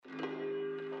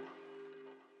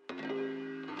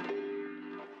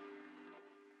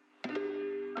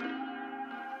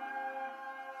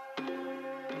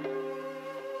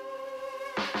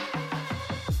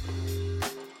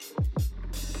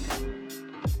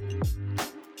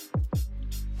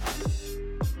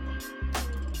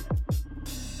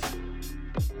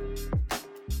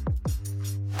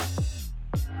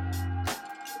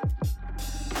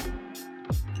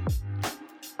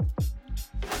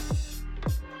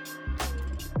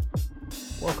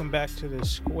Welcome back to the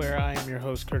Square. I am your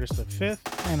host, Curtis the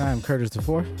Fifth. And I'm Curtis the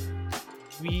Fourth.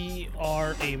 We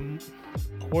are a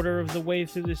quarter of the way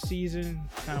through the season,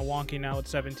 kind of wonking out with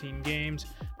 17 games,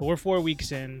 but we're 4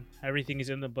 weeks in. Everything is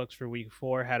in the books for week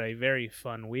 4. Had a very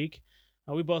fun week.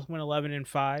 We both went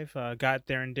 11-5. Got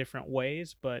there in different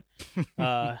ways, but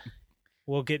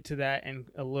we'll get to that in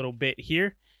a little bit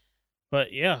here.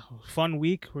 But yeah, fun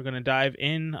week. We're going to dive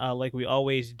in like we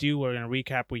always do. We're going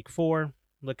to recap week 4,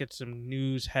 look at some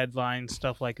news, headlines,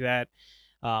 stuff like that.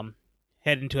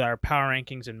 Head into our power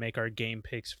rankings and make our game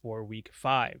picks for week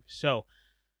 5. So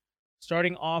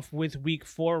starting off with week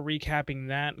 4, recapping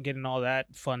that, getting all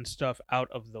that fun stuff out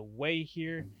of the way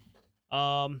here.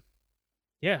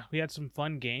 Yeah, we had some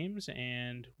fun games,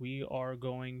 and we are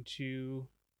going to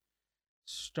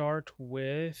start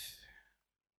with,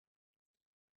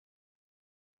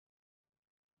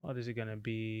 what is it going to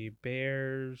be?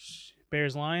 Bears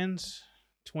Lions,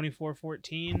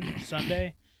 24-14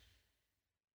 Sunday.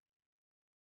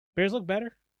 Bears look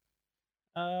better.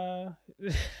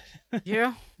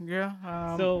 Yeah.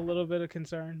 Still a little bit of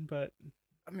concern, but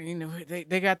I mean,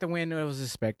 they got the win that was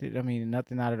expected. I mean,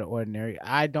 nothing out of the ordinary.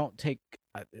 I don't take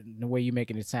the way you're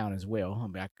making it sound as well. I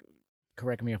mean,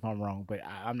 correct me if I'm wrong, but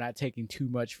I'm not taking too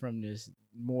much from this.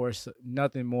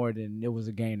 Nothing more than it was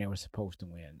a game they were supposed to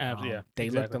win. Yeah, they exactly.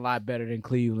 looked a lot better than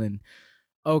Cleveland.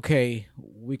 Okay,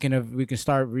 we can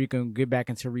get back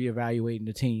into reevaluating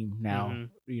the team now,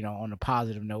 on a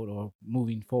positive note or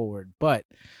moving forward. But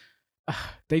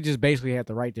they just basically had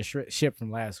to right the ship from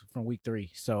week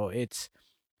 3. So it's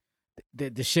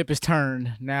the ship is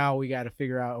turned. Now we got to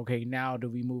figure out, okay, now do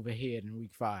we move ahead in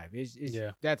week 5?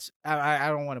 I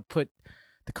don't want to put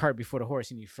the cart before the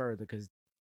horse any further, because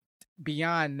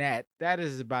beyond that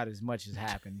is about as much as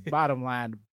happened. Bottom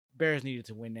line, Bears needed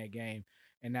to win that game,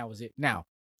 and that was it. Now,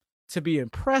 to be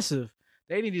impressive,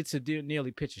 they needed to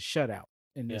nearly pitch a shutout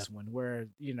in this one, where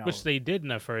which they did in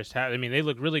the first half. I mean, they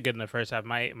looked really good in the first half.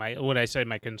 My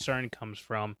concern comes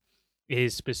from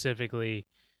is specifically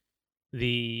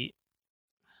Akeem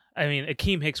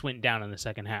Hicks went down in the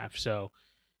second half, so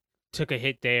took a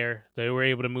hit there. They were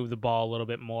able to move the ball a little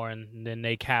bit more, and then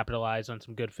they capitalized on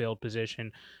some good field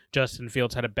position. Justin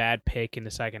Fields had a bad pick in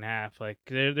the second half. Like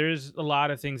there's a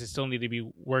lot of things that still need to be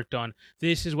worked on.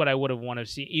 This is what I would have wanted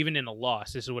to see, even in a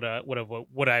loss. This is what I would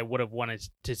have wanted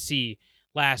to see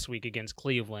last week against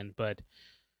Cleveland. But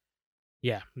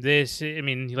yeah,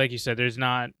 like you said,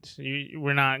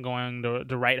 we're not going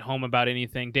to write home about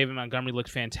anything. David Montgomery looked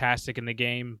fantastic in the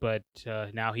game, but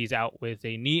now he's out with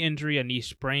a knee injury, a knee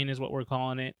sprain is what we're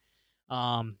calling it.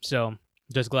 So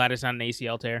just glad it's not an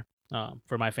ACL tear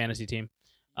for my fantasy team.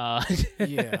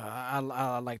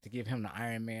 I like to give him the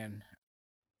Iron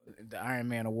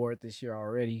Man award this year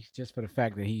already, just for the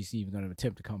fact that he's even going to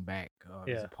attempt to come back,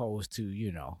 as opposed to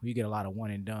you get a lot of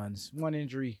one and dones, one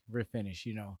injury, we're finished.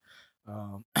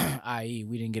 I.e.,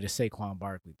 we didn't get a Saquon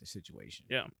Barkley situation.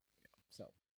 Yeah. So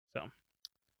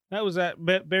that was that.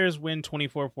 Bears win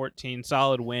 24-14,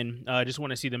 solid win. Just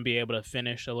want to see them be able to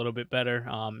finish a little bit better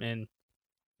and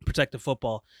protect the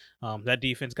football. That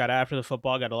defense got after the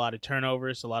football, got a lot of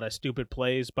turnovers, a lot of stupid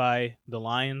plays by the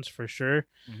Lions for sure.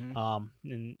 But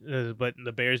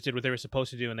the Bears did what they were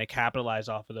supposed to do, and they capitalized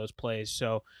off of those plays.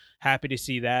 So happy to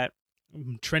see that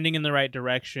trending in the right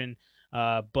direction.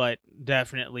 But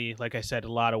definitely, like I said,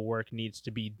 a lot of work needs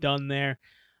to be done there.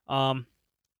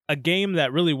 A game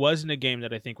that really wasn't a game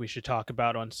that I think we should talk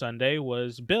about on Sunday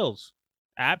was Bills.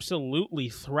 Absolutely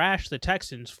thrashed the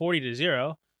Texans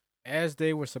 40-0. As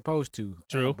they were supposed to.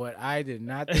 True. But I did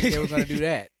not think they were going to do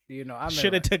that. I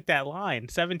should have took that line.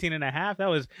 17.5. That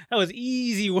was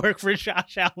easy work for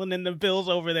Josh Allen and the Bills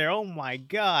over there. Oh my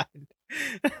God.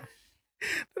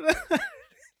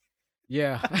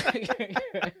 Yeah.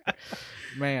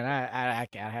 Man, I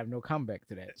have no comeback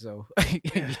to that. So,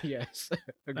 yes,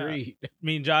 agreed.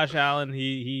 Josh Allen,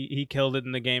 he killed it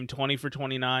in the game. 20 for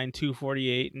 29,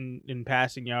 248 in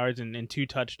passing yards and 2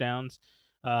 touchdowns.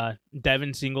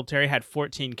 Devin Singletary had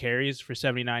 14 carries for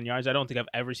 79 yards. I don't think I've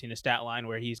ever seen a stat line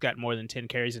where he's got more than 10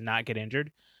 carries and not get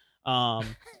injured.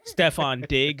 Stephon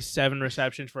Diggs, 7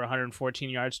 receptions for 114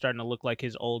 yards, starting to look like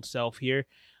his old self here.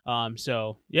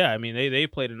 So yeah, they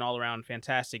played an all-around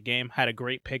fantastic game. Had a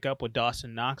great pickup with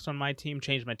Dawson Knox on my team,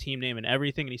 changed my team name and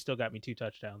everything, and he still got me 2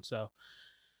 touchdowns. So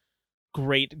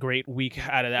great week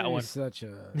out of that one. Such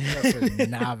a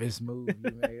novice move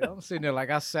you made. I'm sitting there like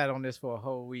I sat on this for a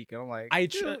whole week, and I'm like,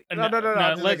 no.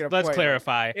 Let's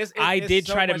clarify. I did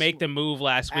try to make the move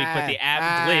last week, but the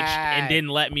app glitched and didn't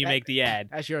let me make the ad.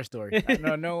 That's your story.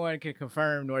 No one can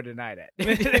confirm nor deny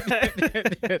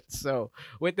that. So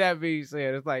with that being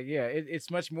said, it's like, yeah,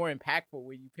 it's much more impactful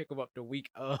when you pick him up the week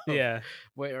of. Yeah.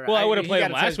 Well, I would have played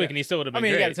him last week, and he still would have been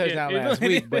great. He got a touchdown last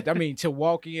week, but I mean, to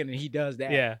walk in and he does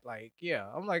that. Yeah. Like, yeah,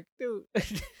 I'm like, dude,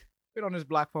 been on this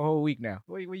block for a whole week now.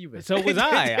 Where you been? So was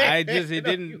I. It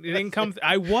didn't come.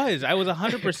 I was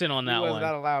 100% on that one. Was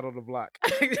not allowed on the block.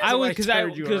 I was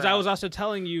because I was also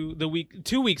telling you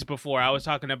 2 weeks before I was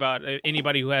talking about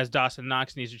anybody who has Dawson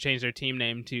Knox needs to change their team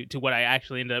name to what I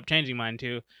actually ended up changing mine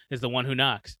to is the one who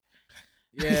knocks.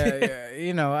 Yeah.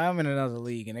 You know, I'm in another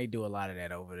league and they do a lot of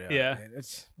that over there. Yeah,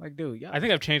 it's like, dude, I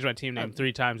think I've changed my team name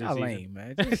 3 times this season. Lame,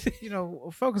 man. Just,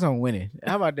 focus on winning.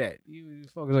 How about that? You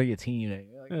focus on your team name.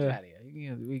 Like, get out of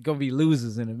here. We're gonna be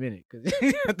losers in a minute because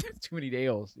too many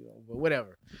Dales. But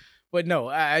whatever. But no,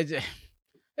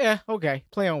 yeah, okay.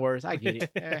 Play on words. I get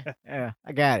it. Yeah,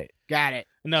 I got it.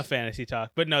 Enough fantasy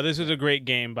talk. But no, this was a great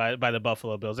game by the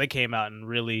Buffalo Bills. They came out and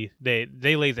really they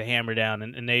laid the hammer down,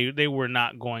 and they were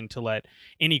not going to let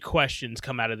any questions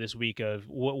come out of this week of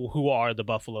who are the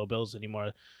Buffalo Bills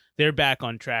anymore. They're back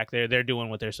on track. They're doing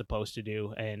what they're supposed to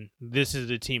do, and this is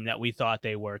the team that we thought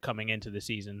they were coming into the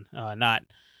season. Not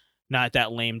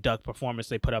that lame duck performance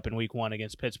they put up in week 1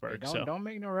 against Pittsburgh. Hey, don't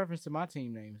make no reference to my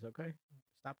team names, okay?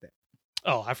 Stop that.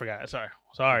 Oh, I forgot.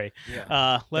 Sorry.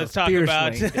 Yeah. Let's talk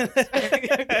about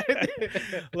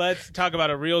let's talk about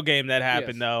a real game that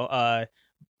happened though.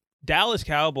 Dallas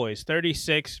Cowboys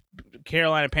 36,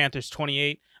 Carolina Panthers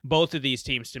 28. Both of these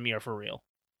teams to me are for real.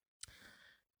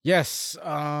 Yes.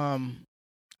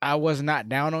 I was not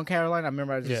down on Carolina. I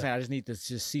remember I was just saying I just need to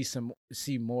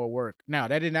see more work. Now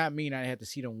that did not mean I had to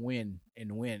see them win. I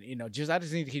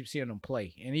just need to keep seeing them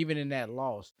play. And even in that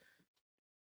loss,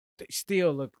 they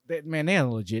still look, they're a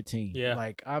legit team. Yeah.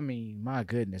 Like, I mean, my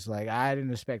goodness. Like, I didn't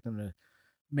expect them to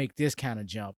make this kind of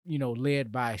jump,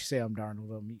 led by Sam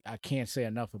Darnold. I can't say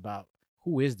enough about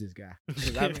who is this guy.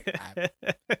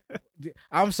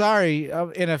 I'm sorry,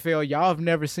 NFL, y'all have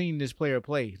never seen this player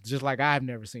play, just like I've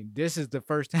never seen. This is the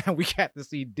first time we got to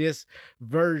see this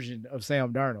version of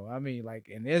Sam Darnold. I mean, like,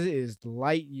 and this is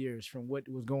light years from what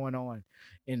was going on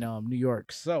in New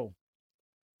York. So,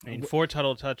 I mean, 4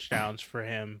 total touchdowns for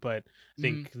him, but I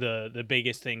think the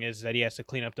biggest thing is that he has to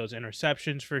clean up those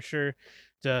interceptions for sure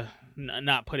to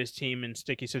not put his team in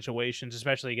sticky situations,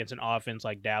 especially against an offense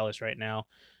like Dallas right now.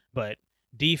 But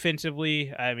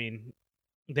defensively, I mean,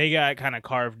 they got kind of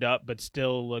carved up, but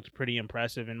still looked pretty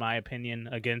impressive in my opinion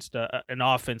against an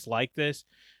offense like this.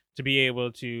 To be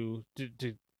able to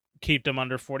keep them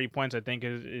under 40 points, I think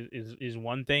is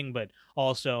one thing, but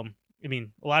also, I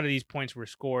mean, a lot of these points were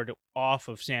scored off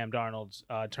of Sam Darnold's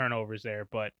turnovers there,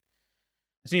 but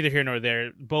it's neither here nor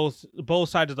there. Both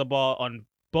sides of the ball on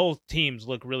both teams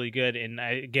look really good, and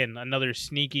again, another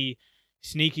sneaky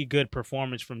good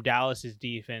performance from Dallas's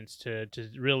defense to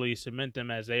really cement them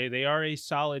as they are a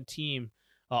solid team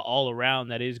all around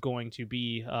that is going to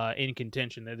be in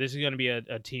contention. This is going to be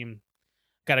a team.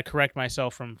 Got to correct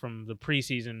myself from the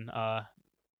preseason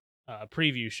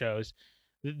preview shows.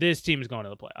 This team is going to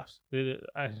the playoffs.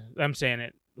 I'm saying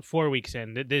it 4 weeks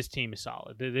in. This team is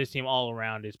solid. This team all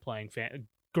around is playing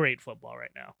great football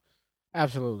right now.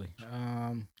 Absolutely.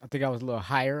 I think I was a little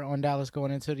higher on Dallas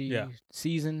going into the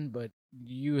season, but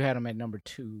you had them at number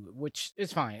 2, which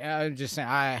is fine. I'm just saying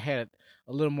I had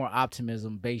a little more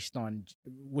optimism based on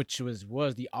which was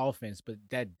the offense, but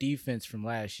that defense from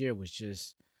last year was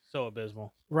just so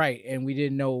abysmal. Right, and we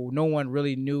didn't know. No one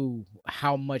really knew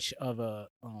how much of a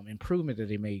improvement that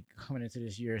they made coming into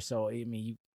this year. So I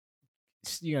mean,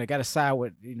 you got to side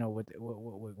with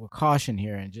with caution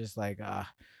here, and just like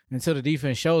until the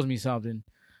defense shows me something,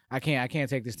 I can't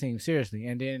take this team seriously.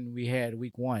 And then we had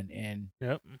week 1, and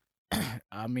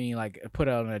I mean, like, put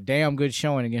on a damn good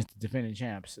showing against the defending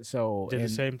champs. So did the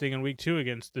same thing in week 2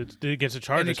 against the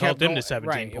Chargers, helped them to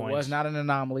 17 points. It was not an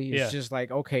anomaly. It's just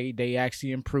like, okay, they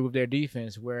actually improved their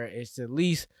defense, where it's at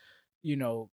least, it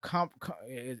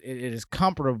is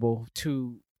comparable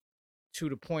to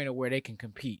the point of where they can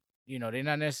compete. They're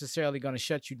not necessarily going to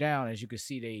shut you down, as you can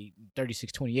see, they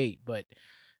 36-28, but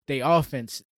they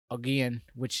offense, again,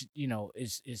 which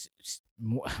is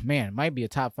might be a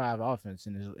top 5 offense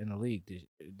in the league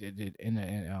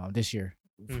this year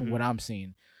from what I'm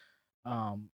seeing.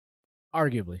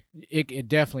 Arguably, it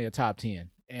definitely a top 10,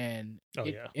 and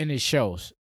it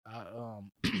shows.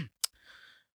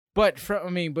 But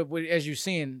as you're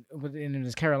seeing in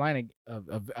this Carolina,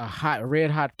 a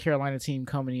red hot Carolina team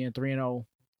coming in 3-0,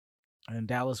 and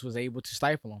Dallas was able to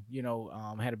stifle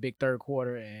them. Had a big third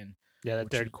quarter, and yeah,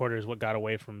 that third quarter is what got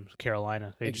away from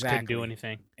Carolina. They just couldn't do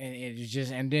anything,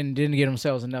 and then didn't get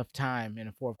themselves enough time in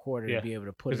the fourth quarter to be able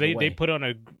to put it away. Because they put on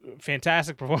a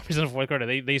fantastic performance in the fourth quarter.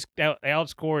 They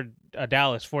outscored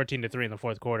Dallas 14-3 in the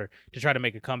fourth quarter to try to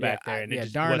make a comeback there. And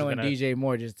Darnold and DJ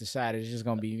Moore just decided it's just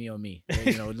gonna be you and me.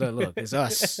 Look, it's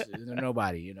us,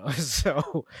 nobody.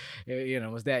 So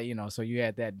it's that. So you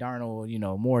had that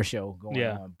Darnold Moore show going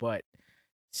on, but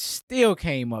still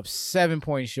came up 7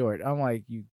 points short. I'm like,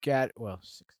 you got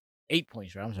 8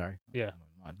 points short. I'm sorry. Yeah,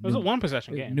 it was a one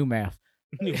possession game. New math.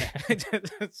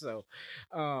 So,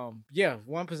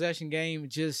 one possession game.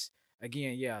 Just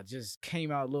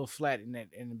came out a little flat in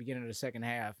the beginning of the second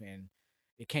half, and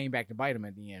it came back to bite them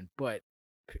at the end. But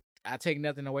I take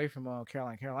nothing away from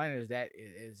Carolina. Carolina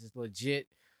is legit.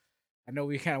 I know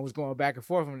we kind of was going back and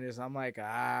forth on this. I'm like,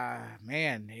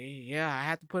 man, I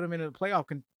have to put them in a playoff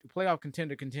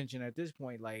contention at this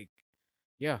point. Like,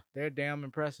 they're damn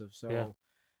impressive. So,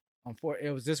 it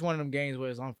was just one of them games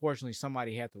where unfortunately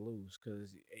somebody had to lose,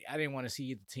 because I didn't want to see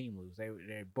either team lose.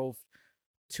 They're both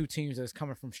two teams that's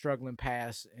coming from struggling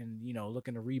past and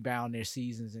looking to rebound their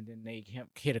seasons, and then they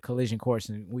hit a collision course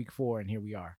in week 4, and here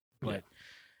we are. But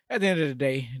at the end of the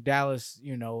day, Dallas,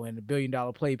 in the $1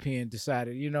 billion playpen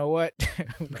decided, you know what?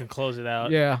 We can close it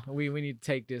out. Yeah, we need to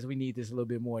take this. We need this a little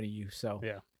bit more than you. So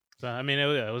So I mean,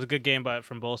 it was a good game, but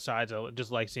from both sides, I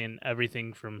just like seeing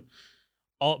everything from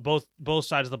both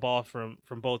sides of the ball from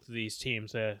both of these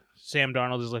teams. Sam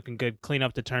Darnold is looking good. Clean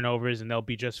up the turnovers, and they'll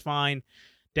be just fine.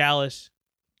 Dallas,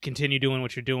 continue doing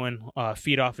what you're doing.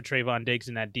 Feed off of Trayvon Diggs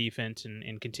in that defense,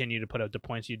 and continue to put up the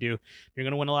points you do. You're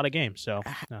going to win a lot of games. So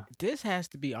this has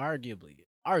to be arguably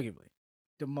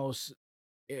the most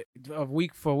of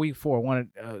week 4.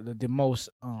 One of the most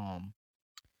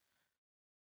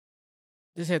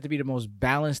This had to be the most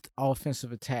balanced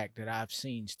offensive attack that I've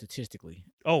seen statistically.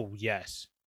 Oh yes,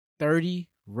 30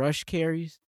 rush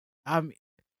carries.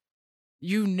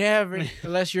 You never,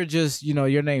 unless you're just,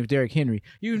 your name's Derrick Henry,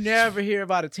 you never hear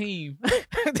about a team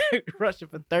rushing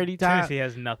for 30 times. Tennessee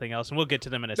has nothing else, and we'll get to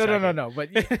them in a second. No. But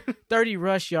 30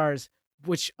 rush yards,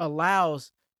 which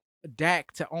allows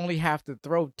Dak to only have to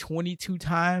throw 22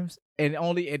 times and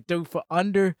threw for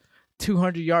under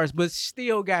 200 yards, but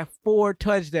still got 4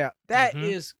 touchdowns.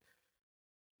 That's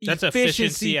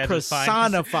efficiency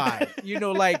personified.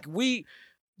 Like we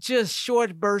just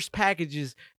short burst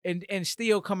packages and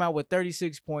still come out with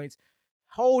 36 points,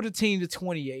 hold the team to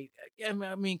 28.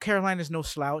 I mean, Carolina's no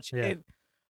slouch. Yeah. And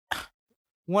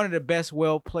one of the best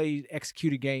well-played,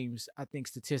 executed games, I think,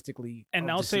 statistically. And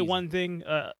I'll say one thing,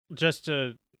 just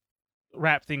to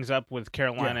wrap things up with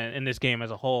Carolina in this game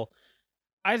as a whole.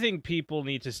 I think people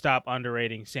need to stop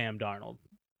underrating Sam Darnold.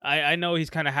 I know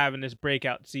he's kind of having this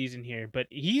breakout season here, but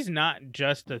he's not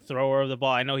just the thrower of the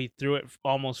ball. I know he threw it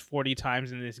almost 40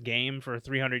 times in this game for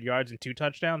 300 yards and 2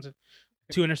 touchdowns,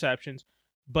 2 interceptions,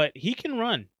 but he can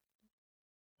run.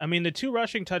 I mean, the 2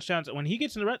 rushing touchdowns, when he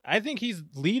gets in the run, I think he's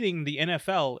leading the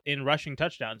NFL in rushing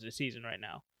touchdowns this season right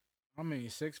now. I mean,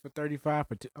 6 for 35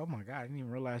 for 2. Oh my God, I didn't even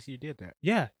realize he did that.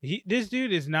 Yeah, this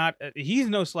dude is not. He's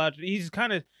no slouch.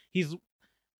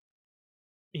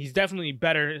 He's definitely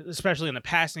better, especially in the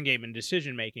passing game and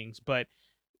decision makings, but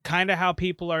kind of how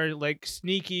people are like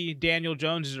sneaky. Daniel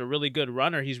Jones is a really good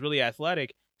runner. He's really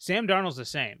athletic. Sam Darnold's the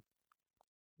same,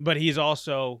 but he's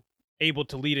also able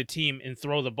to lead a team and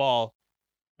throw the ball.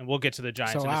 And we'll get to the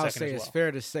Giants in a second as well. So I'll say it's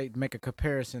fair to make a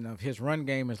comparison of his run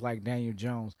game is like Daniel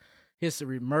Jones. His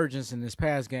emergence in this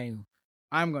past game,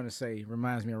 I'm going to say,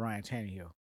 reminds me of Ryan Tannehill.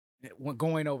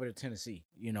 Going over to Tennessee,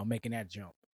 making that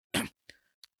jump.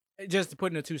 Just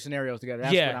putting the two scenarios together.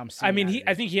 That's what I'm seeing. I mean,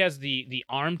 I think he has the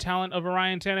arm talent of a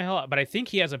Ryan Tannehill, but I think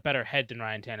he has a better head than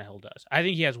Ryan Tannehill does. I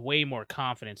think he has way more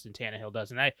confidence than Tannehill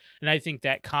does, and I think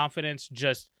that confidence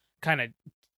just kind of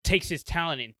takes his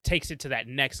talent and takes it to that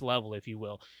next level, if you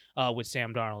will, with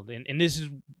Sam Darnold. And this is,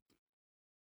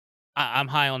 I'm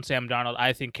high on Sam Darnold.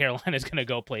 I think Carolina's going to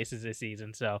go places this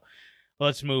season. So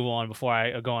let's move on before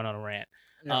I go on a rant.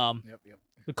 Yep.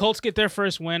 The Colts get their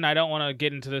first win. I don't want to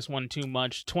get into this one too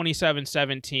much.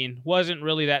 27-17 wasn't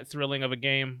really that thrilling of a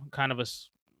game. Kind of a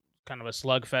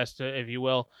slugfest, if you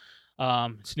will.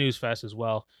 Snooze fest as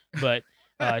well. But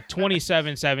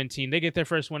 27-17, they get their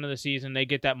first win of the season. They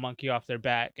get that monkey off their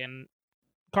back, and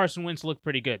Carson Wentz looked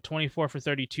pretty good. 24 for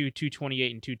 32,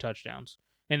 228, and 2 touchdowns.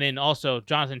 And then also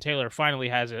Jonathan Taylor finally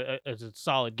has a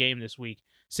solid game this week.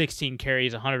 16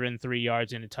 carries, 103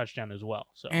 yards, and a touchdown as well.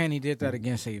 So, and he did that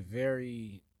against a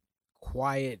very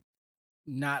quiet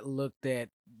not looked at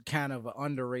kind of an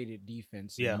underrated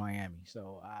defense in Yeah. Miami.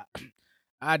 So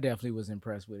I definitely was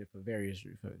impressed with it for various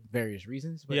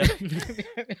reasons. But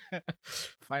Yeah.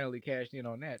 finally cashed in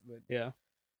on that. But Yeah.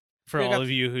 For still all got of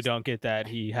you who don't get that,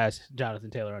 he has Jonathan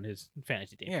Taylor on his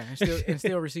fantasy team. yeah, and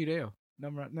still received L.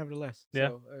 Nevertheless. Yeah.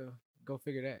 So go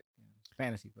figure that.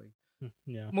 Fantasy play.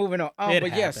 Yeah. Moving on. It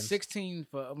But yes, happens. 16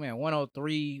 for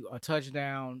 103, a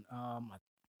touchdown.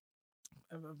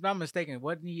 If I'm not mistaken,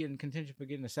 wasn't he in contention for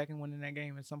getting the second one in that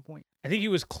game at some point? I think he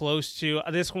was close to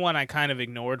this one. I kind of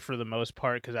ignored for the most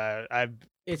part because I've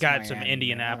It's got Miami, some man.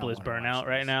 Indianapolis I don't wanna watch burnout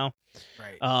right this. now.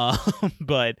 Right.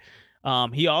 But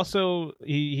he also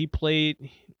he played.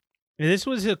 This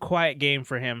was a quiet game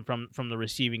for him from the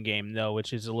receiving game though,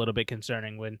 which is a little bit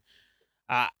concerning. When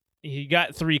he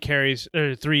got 3 carries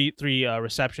or three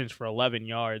receptions for 11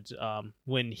 yards.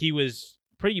 When he was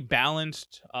pretty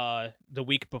balanced the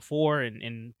week before and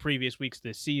in previous weeks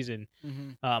this season.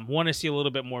 Mm-hmm. Want to see a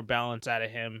little bit more balance out of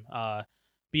him.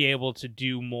 Be able to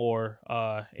do more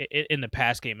in the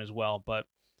pass game as well. But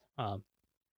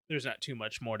there's not too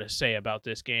much more to say about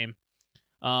this game.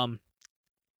 The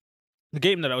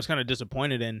game that I was kind of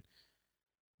disappointed in,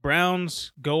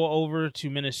 Browns go over to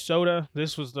Minnesota.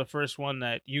 This was the first one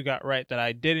that you got right that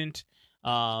I didn't.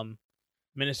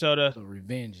 Minnesota. So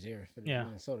revenge there for the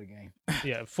Minnesota game.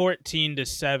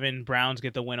 14-7. Browns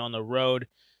get the win on the road.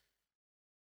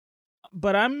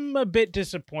 But I'm a bit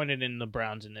disappointed in the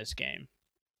Browns in this game.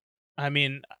 I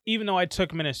mean, even though I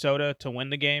took Minnesota to win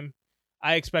the game,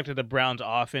 I expected the Browns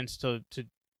offense to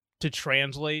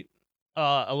translate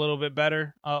a little bit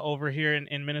better over here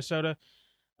in Minnesota.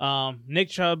 Nick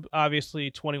Chubb,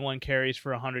 obviously 21 carries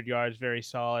for 100 yards, very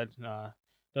solid.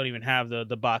 Don't even have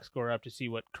the box score up to see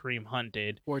what Kareem Hunt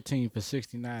did. 14 for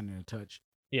 69 and a touch.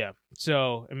 Yeah.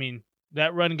 So, I mean,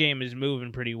 that run game is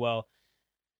moving pretty well.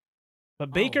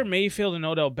 But Baker Mayfield and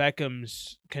Odell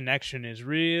Beckham's connection is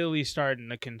really starting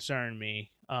to concern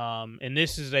me. And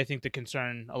this is, I think, the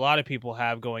concern a lot of people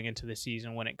have going into the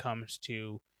season when it comes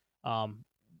to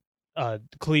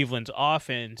Cleveland's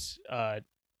offense.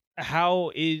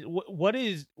 What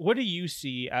do you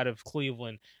see out of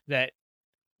Cleveland that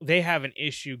they have an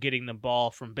issue getting the ball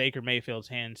from Baker Mayfield's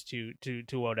hands to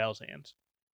Odell's hands?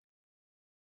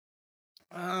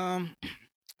 I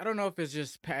don't know if it's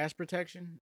just pass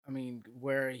protection. I mean,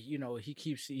 where he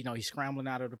keeps he's scrambling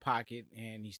out of the pocket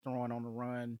and he's throwing on the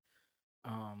run.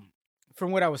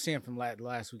 From what I was seeing from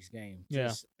last week's game,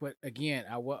 But again,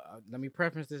 let me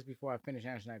preface this before I finish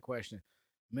answering that question.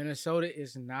 Minnesota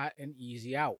is not an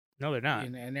easy out. No, they're not.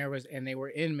 And they were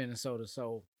in Minnesota,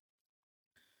 so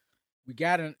we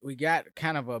got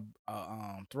kind of a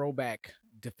throwback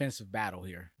defensive battle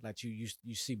here that you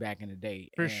see back in the day.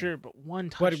 For sure, but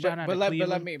one touchdown out of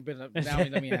Cleveland. Now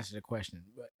let me answer the question.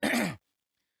 But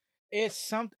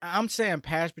it's I'm saying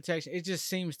pass protection. It just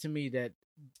seems to me that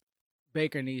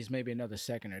Baker needs maybe another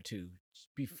second or two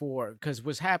before, because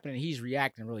what's happening, he's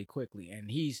reacting really quickly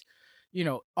and he's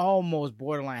almost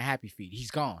borderline happy feet. He's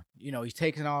gone. He's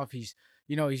taking off. He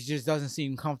just doesn't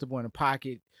seem comfortable in the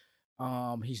pocket.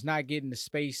 He's not getting the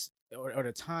space or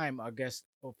the time, I guess,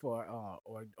 or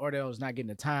Odell's not getting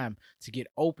the time to get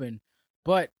open.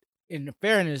 But in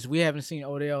fairness, we haven't seen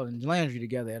Odell and Landry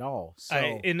together at all. So,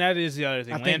 and that is the other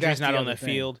thing. Landry's not on the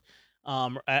field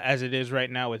as it is right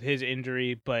now with his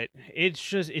injury. But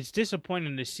it's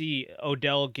disappointing to see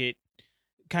Odell get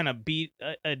kind of beat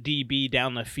a DB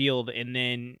down the field, and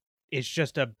then it's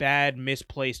just a bad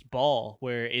misplaced ball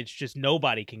where it's just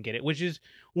nobody can get it, which is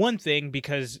one thing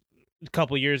because a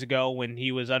couple years ago when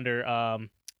he was under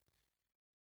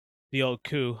the old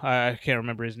coup, I can't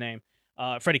remember his name,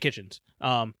 Freddie Kitchens,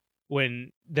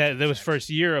 when that was first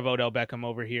year of Odell Beckham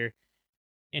over here,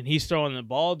 and he's throwing the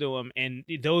ball to him, and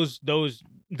those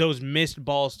missed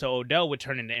balls to Odell would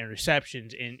turn into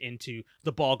interceptions and into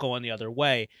the ball going the other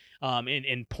way,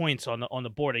 and points on the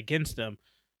board against them.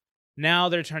 Now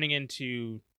they're turning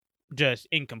into just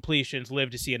incompletions,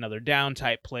 live to see another down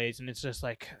type plays, and it's just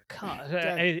like,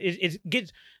 it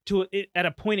gets to it at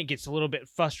a point. It gets a little bit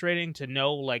frustrating to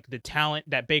know like the talent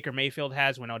that Baker Mayfield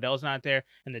has when Odell's not there,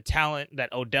 and the talent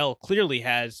that Odell clearly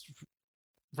has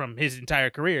from his entire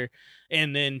career,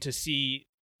 and then to see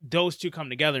those two come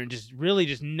together and just really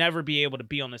just never be able to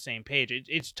be on the same page.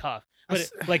 It's tough,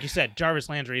 but like you said, Jarvis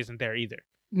Landry isn't there either.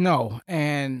 No,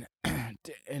 and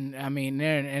I mean,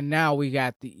 and now we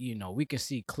got we can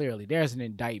see clearly there's an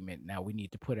indictment now we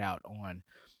need to put out on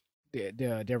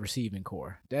their receiving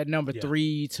core. That number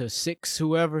 3 to 6,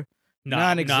 whoever,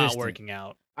 non-existent. Not working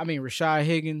out. I mean, Rashad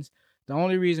Higgins. The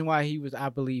only reason why I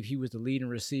believe he was the leading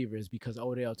receiver is because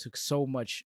Odell took so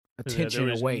much attention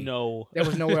away. There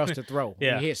was nowhere else to throw.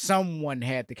 Yeah. Someone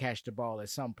had to catch the ball at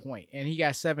some point, and he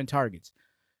got 7 targets.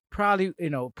 Probably,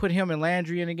 put him and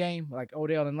Landry in the game, like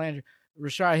Odell and Landry.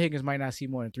 Rashard Higgins might not see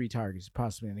more than 3 targets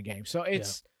possibly in the game. So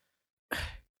it's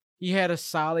he had a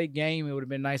solid game. It would have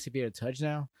been nice if he had a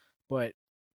touchdown, but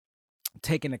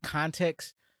taking the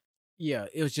context,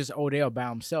 it was just Odell by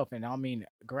himself. And I mean,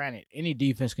 granted, any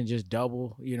defense can just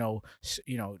double,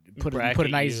 put a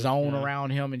nice zone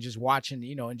around him and just watching,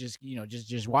 and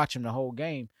just watch him the whole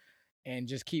game, and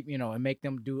just keep, and make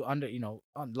them do a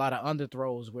lot of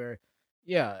underthrows where,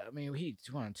 I mean, he's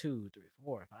 1, 2, 3,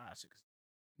 4, 5, 6,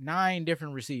 9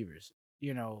 different receivers,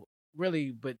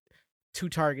 really, but 2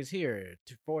 targets here,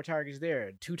 4 targets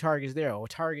there, 2 targets there, or a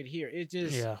target here. It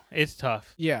just it's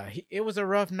tough. It was a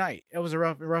rough night. It was a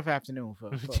rough afternoon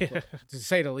for to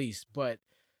say the least. But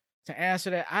to answer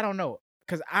that, I don't know,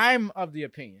 because I'm of the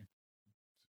opinion,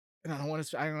 and I don't want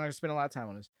to spend a lot of time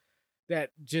on this, that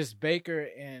just Baker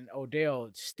and Odell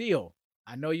still.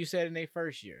 I know you said in their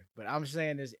first year, but I'm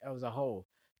saying this as a whole,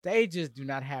 they just do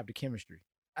not have the chemistry.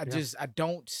 I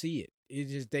don't see it. It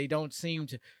just, they don't seem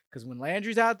to, because when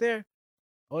Landry's out there,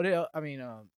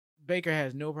 Baker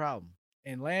has no problem.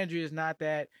 And Landry is not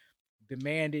that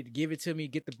demanded, give it to me,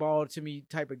 get the ball to me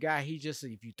type of guy. He just,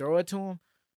 if you throw it to him,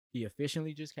 he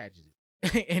efficiently just catches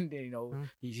it. And,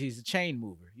 he's a chain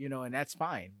mover, and that's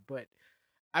fine. But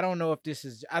I don't know if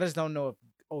I just don't know if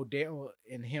Odell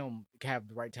and him have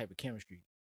the right type of chemistry.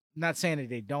 I'm not saying that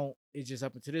they don't. It's just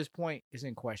up until this point, it's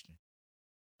in question.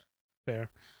 Fair.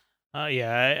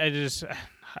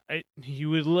 You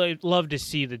would love to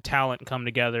see the talent come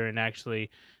together and actually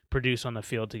produce on the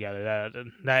field together.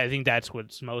 I think that's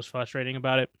what's most frustrating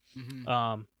about it.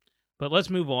 Mm-hmm. But let's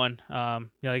move on.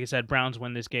 Like I said, Browns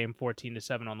win this game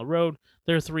 14-7 on the road.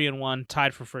 They're 3-1,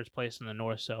 tied for first place in the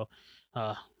North. So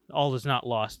all is not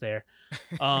lost there.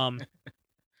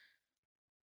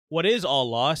 What is all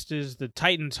lost is the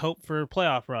Titans' hope for a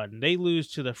playoff run. They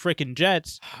lose to the frickin'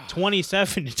 Jets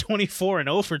 27-24 in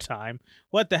overtime.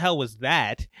 What the hell was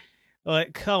that?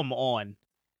 Come on.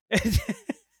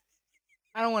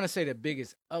 I don't want to say the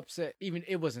biggest upset. Even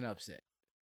it was an upset.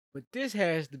 But this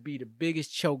has to be the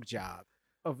biggest choke job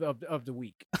of the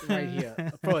week right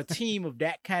here for a team of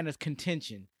that kind of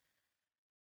contention.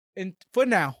 And for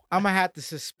now, I'm going to have to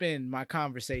suspend my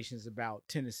conversations about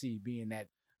Tennessee being that.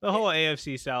 The whole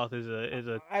AFC South is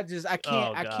a. I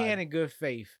can't in good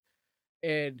faith,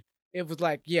 and it was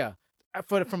like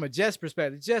from a Jets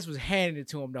perspective, Jets was handing it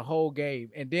to him the whole game,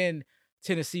 and then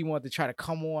Tennessee wanted to try to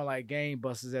come on like game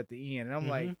busters at the end, and I'm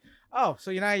like, oh,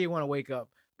 so now you want to wake up,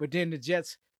 but then the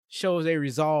Jets shows they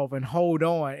resolve and hold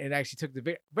on and actually took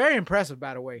the very impressive,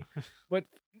 by the way, but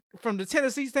from the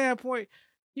Tennessee standpoint,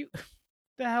 the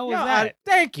hell was that?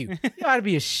 Thank you. You ought to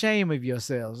be ashamed of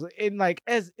yourselves, and like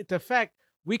as the fact.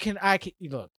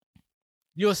 Look,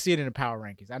 you'll see it in the power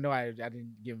rankings. I know I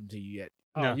didn't give them to you yet.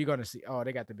 Oh, no. You're going to see. Oh,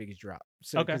 they got the biggest drop.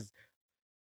 So, okay.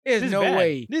 There's no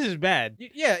way. This is bad.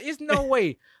 It's no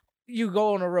way you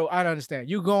go on the road. I don't understand.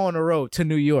 You go on the road to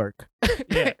New York.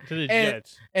 To the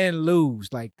Jets. And lose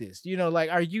like this.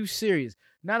 Are you serious?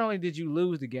 Not only did you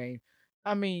lose the game,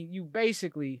 I mean, you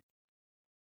basically...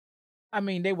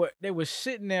 they were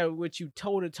sitting there with you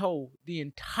toe-to-toe the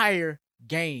entire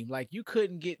game. Like you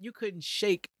couldn't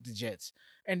shake the Jets.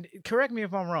 And correct me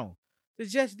if I'm wrong, the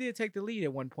Jets did take the lead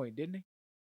at one point, didn't they?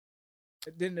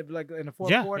 Didn't it, like in the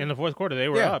fourth quarter? Yeah, in the fourth quarter they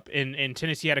were up, and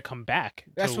Tennessee had to come back.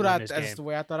 That's the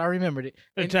way I thought I remembered it.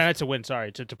 That's a win.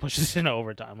 Sorry, to push this into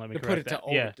overtime. Let me correct put it that. to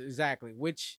overtime. Exactly.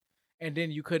 And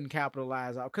then you couldn't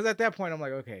capitalize out, because at that point I'm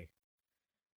like, okay,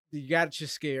 you got your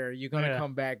scare. You're gonna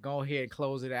come back. Go ahead and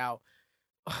close it out.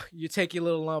 You take your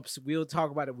little lumps. We'll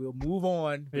talk about it. We'll move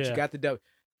on. But you got the W.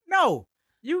 No,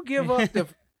 you give up the.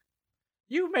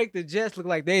 You make the Jets look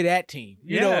like they that team.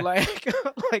 You know,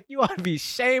 like you ought to be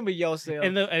ashamed of yourself.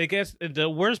 And I guess the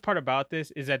worst part about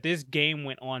this is that this game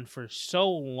went on for so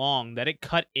long that it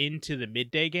cut into the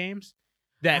midday games.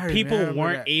 That people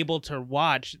weren't able to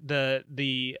watch there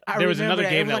was another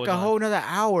game that was like a whole nother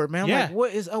hour, man. I'm like,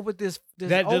 what is up with this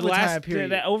overtime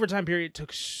period? That overtime period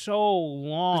took so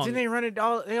long. But then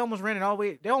they almost ran it all the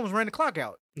way. They almost ran the clock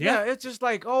out. Yeah, it's just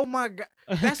like, oh my God.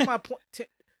 That's my point.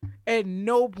 At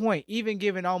no point, even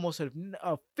given almost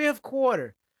a fifth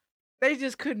quarter, they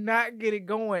just could not get it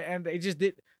going, and they just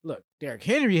did. Look, Derrick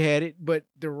Henry had it, but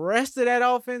the rest of that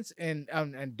offense and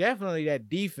definitely that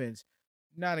defense,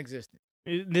 non-existent.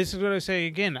 This is what I say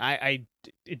again.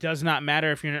 It does not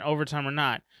matter if you're in overtime or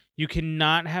not. You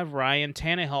cannot have Ryan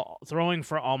Tannehill throwing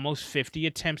for almost 50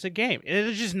 attempts a game. It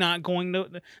is just not going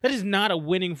to. That is not a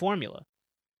winning formula.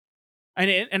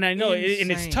 And I know, and it's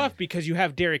Insane. tough because you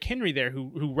have Derrick Henry there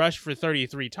who rushed for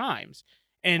 33 times.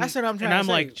 And That's what I'm trying and to I'm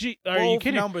say. like, gee, are you Both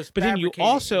kidding? numbers But then you fabricated,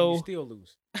 and also you still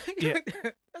lose. Yeah.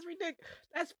 That's ridiculous.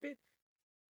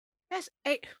 That's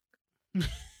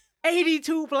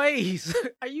 82 plays.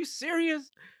 Are you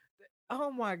serious?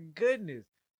 Oh my goodness.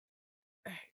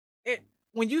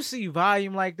 When you see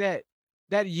volume like that,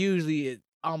 that usually is,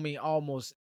 I mean,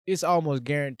 it's almost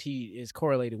guaranteed is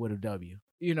correlated with a W.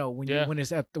 You know, Yeah. when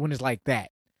it's like that.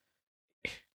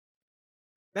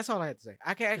 That's all I had to say.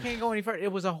 I can't go any further.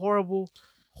 It was a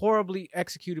horribly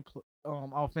executed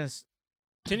offense.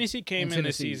 Tennessee came in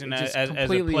this Tennessee. season It's as, just as a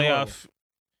completely playoff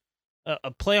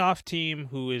a playoff team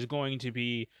who is going to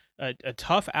be a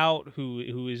tough out,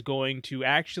 who is going to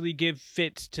actually give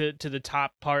fits to the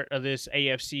top part of this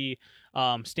AFC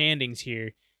standings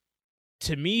here.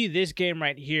 To me, this game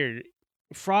right here,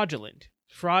 fraudulent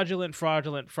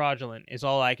is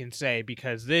all I can say,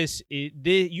 because this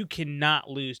you cannot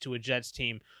lose to a Jets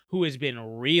team who has been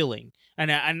reeling.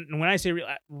 And when I say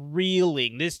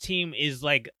reeling, this team is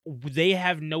like, they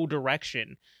have no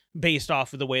direction based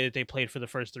off of the way that they played for the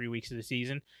first 3 weeks of the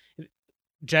season.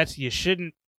 Jets, you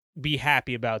shouldn't be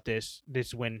happy about this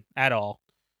win at all.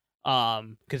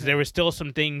 Because there were still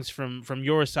some things from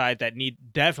your side that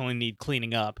definitely need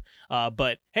cleaning up.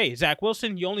 But hey, Zach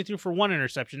Wilson, you only threw for 1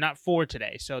 interception, not 4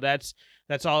 today. So that's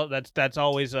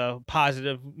always a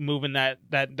positive, moving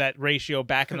that ratio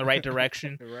back in the right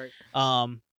direction. Right.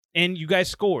 And you guys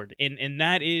scored, and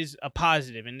that is a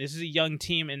positive. And this is a young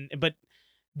team, but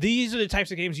these are the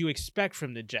types of games you expect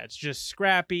from the Jets. Just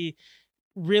scrappy,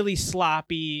 really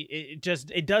sloppy.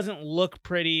 It doesn't look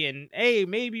pretty, and hey,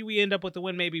 maybe we end up with the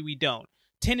win, maybe we don't.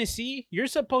 Tennessee, you're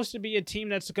supposed to be a team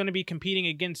that's going to be competing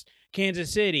against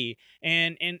Kansas City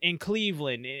and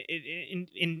Cleveland,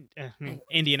 in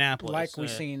Indianapolis, like we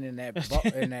seen in that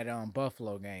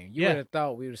Buffalo game. You Yeah. would have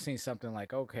thought we would have seen something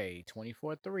like, okay,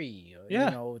 24-3,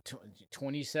 Yeah.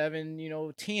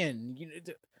 27, 10.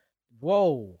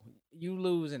 Whoa, you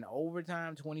lose in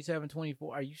overtime,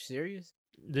 27-24. Are you serious?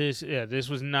 This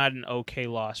was not an okay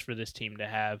loss for this team to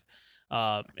have,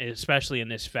 especially in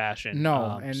this fashion.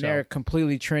 No, they're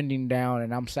completely trending down,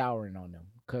 and I'm souring on them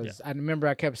because I remember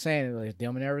I kept saying it, like,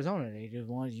 them in Arizona,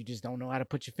 you just don't know how to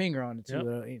put your finger on it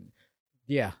too.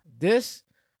 This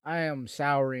I am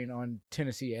souring on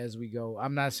Tennessee as we go.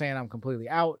 I'm not saying I'm completely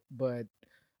out, but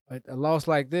a loss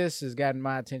like this has gotten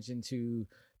my attention to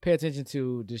pay attention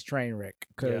to this train wreck,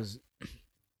 because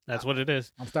that's what it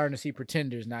is. I'm starting to see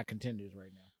pretenders, not contenders, right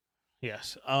now.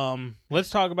 Yes. Let's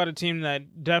talk about a team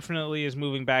that definitely is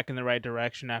moving back in the right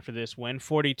direction after this win.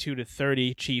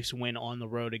 42-30, Chiefs win on the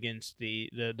road against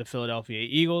the Philadelphia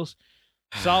Eagles.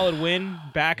 Solid win,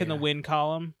 back in the win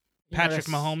column. Patrick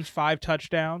Mahomes, 5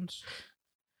 touchdowns.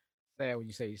 Sad when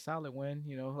you say solid win,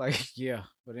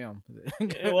 for them.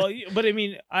 Well, but I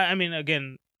mean,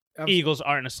 again, Eagles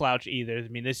aren't a slouch either. I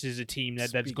mean, this is a team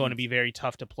that's going to be very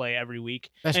tough to play every week.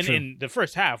 That's true. And the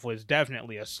first half was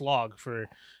definitely a slog for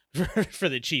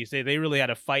the Chiefs. They really had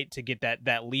a fight to get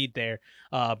that lead there.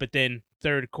 But then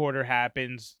third quarter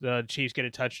happens, the Chiefs get a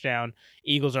touchdown.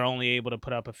 Eagles are only able to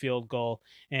put up a field goal,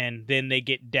 and then they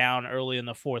get down early in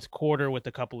the fourth quarter with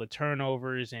a couple of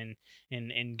turnovers and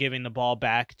giving the ball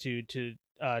back to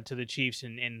the Chiefs,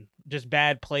 and just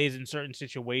bad plays in certain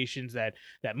situations that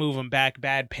move them back,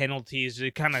 bad penalties.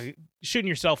 It kind of shooting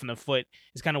yourself in the foot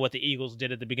is kind of what the Eagles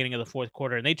did at the beginning of the fourth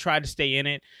quarter, and they tried to stay in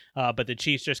it, but the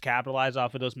Chiefs just capitalized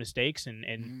off of those mistakes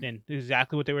and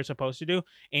exactly what they were supposed to do.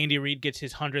 Andy Reid gets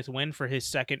his 100th win for his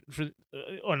second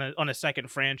on a second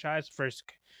franchise, first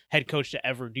head coach to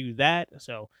ever do that.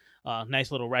 So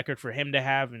nice little record for him to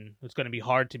have, and it's going to be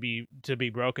hard to be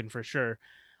broken for sure.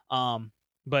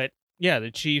 But yeah,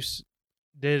 the Chiefs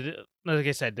did, like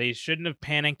I said, they shouldn't have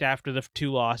panicked after the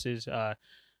 2 losses.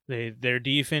 Their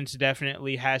defense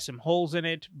definitely has some holes in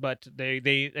it, but I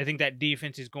think that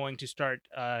defense is going to start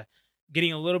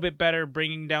getting a little bit better,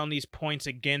 bringing down these points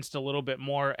against a little bit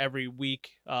more every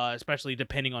week, especially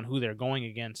depending on who they're going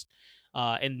against.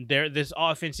 And this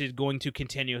offense is going to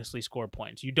continuously score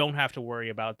points. You don't have to worry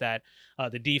about that.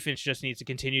 The defense just needs to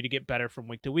continue to get better from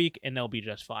week to week, and they'll be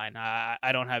just fine.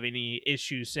 I don't have any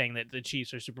issues saying that the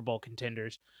Chiefs are Super Bowl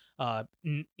contenders,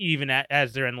 even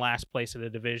as they're in last place of the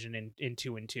division in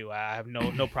 2-2. I have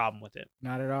no problem with it.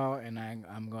 Not at all, and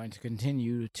I'm going to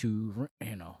continue to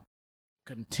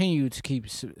keep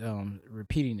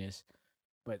repeating this.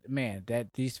 But man,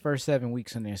 that these first 7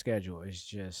 weeks on their schedule is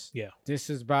just This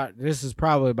is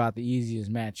probably about the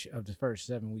easiest match of the first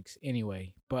 7 weeks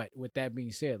anyway. But with that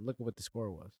being said, look at what the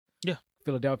score was. Yeah,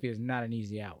 Philadelphia is not an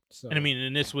easy out. So, and I mean,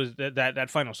 and this was that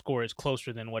final score is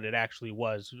closer than what it actually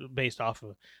was based off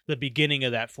of the beginning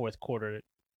of that fourth quarter.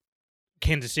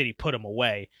 Kansas City put them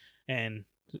away, and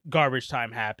garbage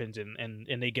time happens, and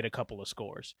they get a couple of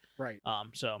scores. right.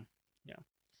 So yeah,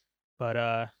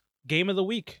 but game of the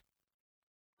week,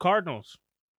 Cardinals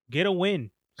get a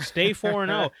win, stay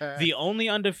 4-0, the only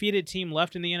undefeated team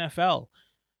left in the NFL.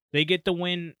 They get the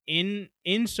win in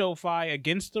SoFi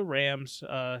against the Rams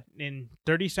in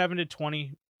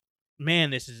 37-20.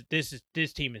 Man, this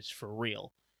team is for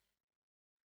real.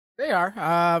 They are.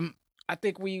 I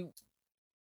think we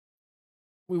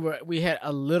had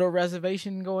a little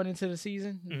reservation going into the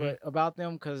season, but about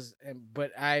them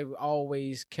but I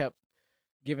always kept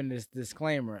giving this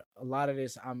disclaimer. A lot of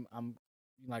this I'm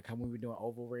like how we were doing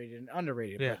overrated and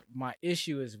underrated. Yeah. But my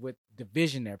issue is with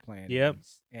division they're playing. Yep.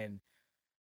 And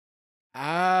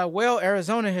well,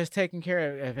 Arizona has taken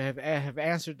care of have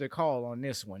answered the call on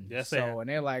this one. Yes, and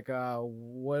they're like,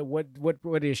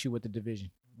 what issue with the division?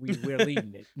 We're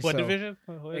leading it. What division?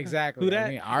 Exactly. Who that? I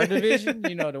mean, our division,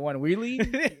 the one we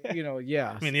lead,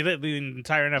 yeah. I mean, they lead the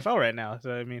entire NFL right now.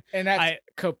 So, I mean. And that's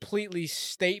completely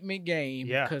statement game.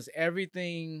 Yeah. Because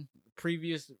everything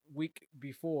previous week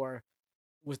before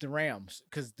was the Rams.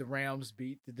 Because the Rams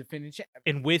beat the defending champ.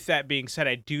 And with that being said,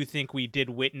 I do think we did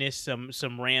witness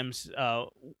some Rams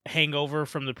hangover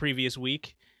from the previous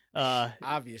week.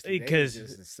 Obviously,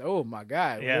 because oh my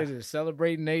God, yeah. We're just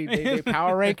celebrating they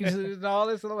power rankings and all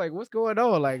this. And I'm like, what's going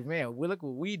on? Like, man, look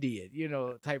what we did,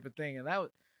 type of thing, and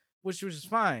which was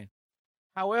fine.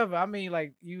 However, I mean,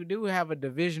 like, you do have a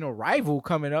divisional rival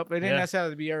coming up, and then that's how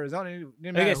to be Arizona.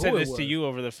 I think I said this to you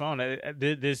over the phone.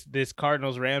 This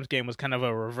Cardinals Rams game was kind of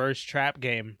a reverse trap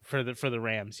game for the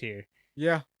Rams here.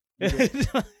 Yeah,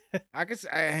 I guess,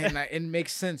 and it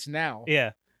makes sense now.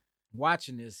 Yeah,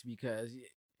 watching this because.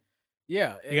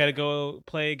 Yeah, you got to go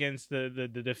play against the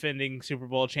defending Super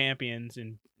Bowl champions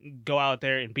and go out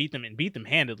there and beat them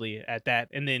handedly at that.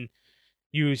 And then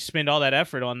you spend all that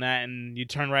effort on that and you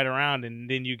turn right around and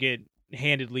then you get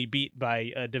handedly beat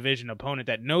by a division opponent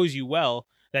that knows you well,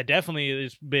 that definitely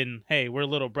has been, hey, we're a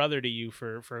little brother to you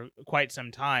for quite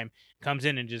some time, comes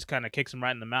in and just kind of kicks them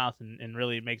right in the mouth and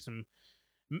really makes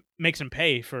them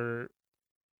pay for.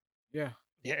 Yeah.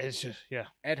 Yeah, it's just,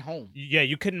 at home. Yeah,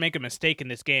 you couldn't make a mistake in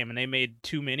this game, and they made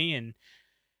too many, and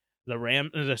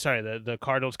the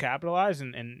Cardinals capitalized,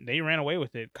 and they ran away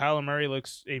with it. Kyler Murray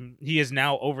he has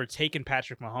now overtaken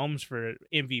Patrick Mahomes for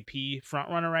MVP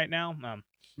frontrunner right now,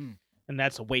 and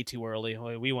that's way too early.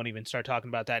 We won't even start talking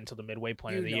about that until the midway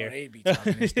point of the year. They'd be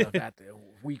talking this stuff after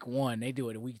week one. They do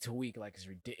it week to week like it's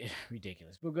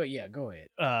ridiculous. But go ahead.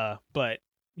 But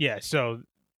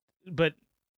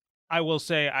I will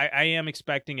say I am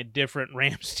expecting a different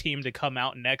Rams team to come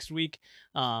out next week.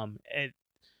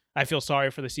 I feel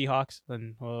sorry for the Seahawks,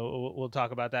 and we'll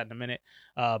talk about that in a minute.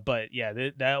 But yeah,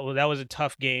 that was a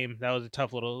tough game. That was a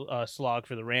tough little slog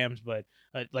for the Rams. But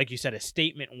like you said, a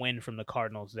statement win from the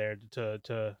Cardinals there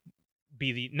to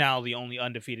be the only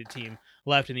undefeated team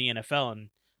left in the NFL, and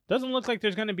doesn't look like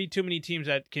there's going to be too many teams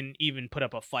that can even put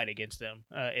up a fight against them,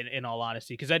 in all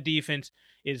honesty, because that defense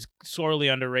is sorely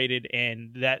underrated,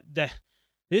 and that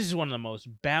this is one of the most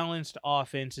balanced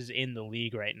offenses in the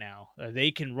league right now.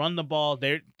 They can run the ball.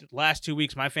 The last 2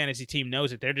 weeks, my fantasy team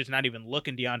knows it. They're just not even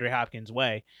looking DeAndre Hopkins'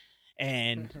 way,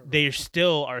 and they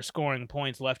still are scoring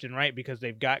points left and right because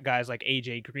they've got guys like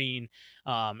A.J. Green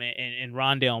and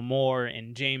Rondale Moore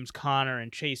and James Conner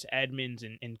and Chase Edmonds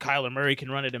and Kyler Murray can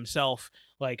run it himself.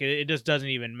 Like, it just doesn't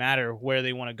even matter where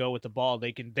they want to go with the ball.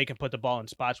 They can put the ball in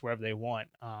spots wherever they want.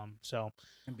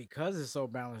 And because it's so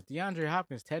balanced, DeAndre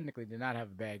Hopkins technically did not have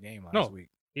a bad game last week.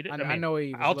 He did, I know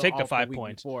he was I'll take the 5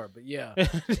 points. Before, but yeah,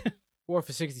 4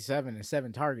 for 67 and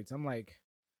 7 targets. I'm like,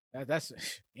 that's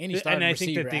any starting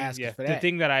receiver asking for that. The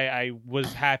thing that I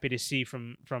was happy to see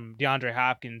from DeAndre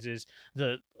Hopkins is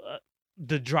the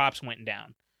drops went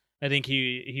down. I think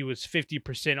he was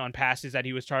 50% on passes that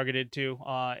he was targeted to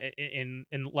in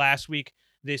last week.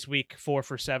 This week, 4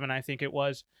 for 7, I think it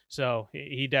was. So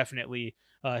he definitely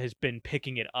has been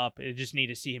picking it up. I just need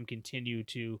to see him continue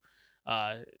to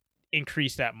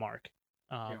increase that mark.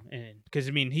 And because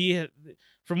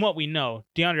from what we know,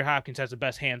 DeAndre Hopkins has the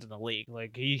best hands in the league.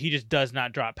 Like he just does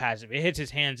not drop passes. If it hits his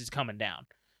hands, it's coming down.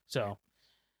 So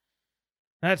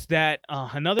that's that.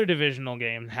 Another divisional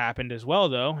game happened as well,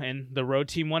 though, and the road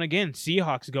team won again.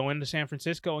 Seahawks go into San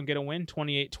Francisco and get a win,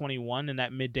 28-21 in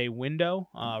that midday window.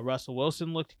 Russell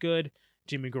Wilson looked good.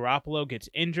 Jimmy Garoppolo gets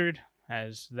injured,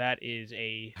 as that is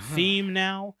a theme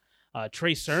now.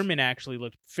 Trey Sermon actually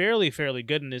looked fairly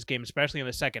good in this game, especially in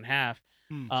the second half.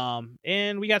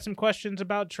 And we got some questions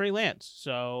about Trey Lance.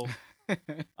 So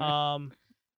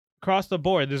Across the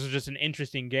board, this was just an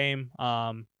interesting game.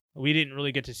 We didn't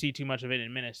really get to see too much of it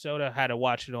in Minnesota. Had to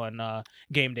watch it on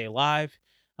Game Day Live.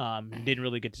 Didn't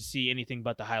really get to see anything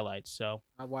but the highlights. So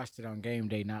I watched it on Game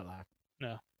Day, not live.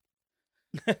 no.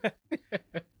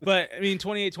 But I mean,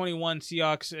 28-21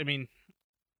 Seahawks. I mean,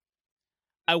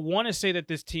 I want to say that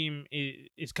this team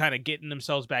is kind of getting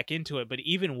themselves back into it, but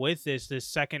even with this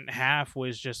second half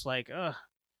was just like,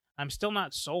 I'm still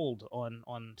not sold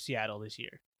on Seattle this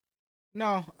year.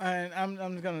 No, and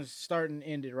I'm gonna start and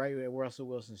end it right at Russell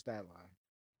Wilson's stat line.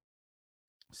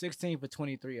 16 for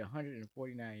 23,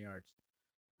 149 yards.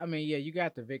 I mean, yeah, you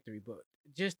got the victory, but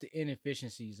just the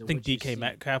inefficiencies. I think DK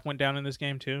Metcalf went down in this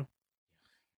game too.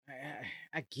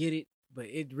 I get it, but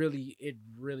it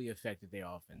really affected their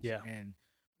offense. Yeah, and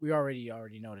we already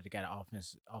know that they got an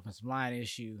offensive line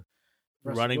issue,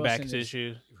 running backs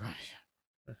issue.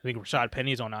 I think Rashad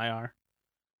Penny's on IR.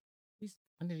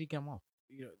 When did he come off?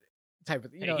 You know, type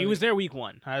of. He was there week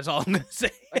 1. That's all I'm gonna say.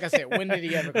 Like I said, when did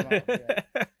he ever come off?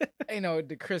 Yeah. You know,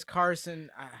 the Chris Carson.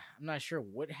 I'm not sure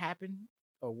what happened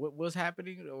or what was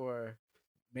happening, or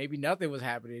maybe nothing was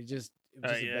happening. It was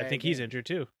I think he's injured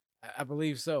too. I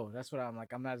believe so. That's what I'm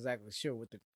like. I'm not exactly sure what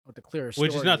the clear story.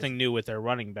 Which is nothing new with their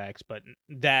running backs, but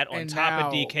that on top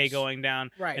of DK going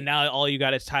down, right? And now all you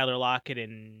got is Tyler Lockett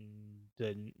and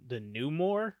the new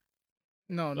Moore.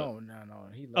 No.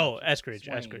 He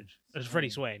Eskridge. It's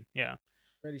Freddie Swain. Yeah.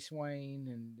 Freddie Swain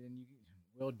and then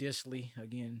Will Dissly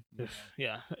again.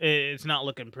 Yeah, it's not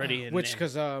looking pretty.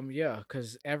 Because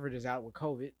Everett is out with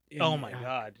COVID. And, oh my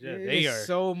God, there's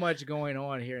so much going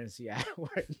on here in Seattle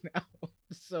right now.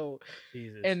 So,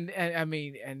 Jesus. And I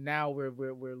mean, and now we're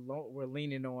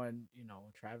leaning on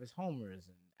Travis Homers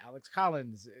and Alex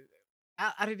Collins.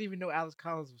 I didn't even know Alex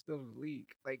Collins was still in the league.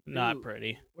 Like, not dude,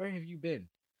 pretty. Where have you been?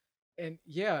 And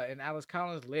and Alex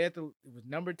Collins was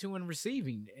number 2 in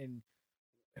receiving. And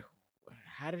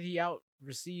how did he out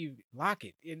receive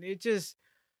Lockett? And it just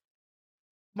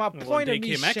point of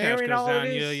me sharing all of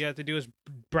this. You have to do is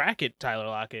bracket Tyler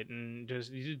Lockett and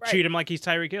just treat him like he's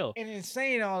Tyreek Hill. And in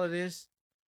saying all of this,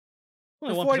 the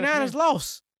 49ers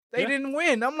lost. They didn't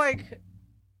win. I'm like,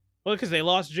 well, because they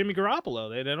lost Jimmy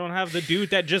Garoppolo. They don't have the dude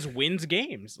that just wins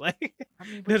games. Like,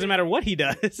 doesn't matter what he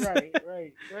does. Right.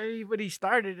 But he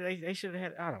started. They should have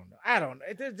had. I don't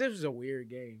know. This was a weird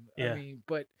game. Yeah. I mean,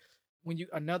 but when you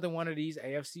another one of these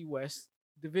AFC West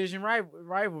division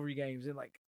rivalry games,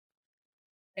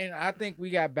 and I think we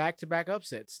got back-to-back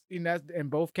upsets. And that's in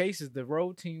both cases, the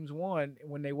road teams won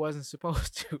when they wasn't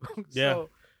supposed to. Yeah. So,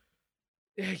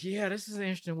 yeah, this is an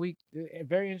interesting week, a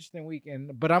very interesting week.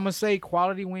 But I'm gonna say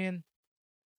quality win.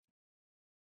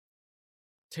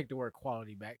 Take the word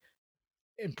quality back.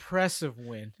 Impressive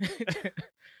win. It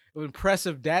was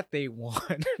impressive that they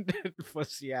won for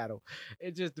Seattle.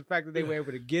 It's just the fact that they were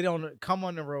able to come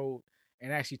on the road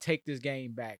and actually take this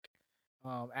game back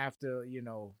after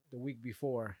the week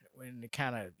before when they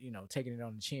kind of taking it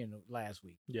on the chin last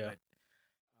week. Yeah.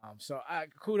 But, so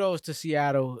kudos to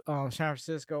Seattle. San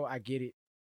Francisco, I get it.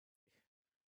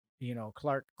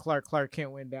 Clark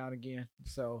Kent went down again.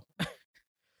 So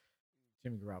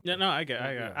Jimmy Garoppolo. Yeah, no,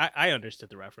 I understood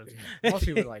the reference. Most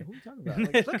people are like, who are you talking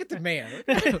about? Like, look at the man.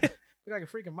 Look like a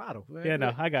freaking model. Man. Yeah,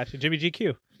 no, I got you. Jimmy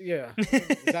GQ. Yeah,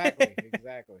 exactly.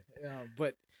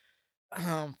 But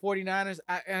 49ers,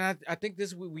 I think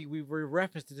this we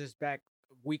referenced this back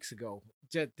weeks ago.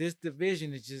 Just this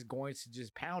division is just going to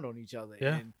just pound on each other.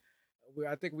 Yeah. And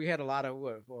I think we had a lot of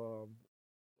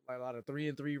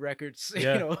 3-3 records.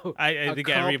 Yeah. I think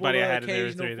everybody had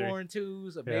occasional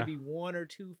 4-2s, or maybe 1 or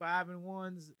 2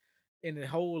 5-1s in the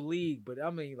whole league. But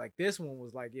I mean, like this one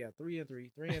was like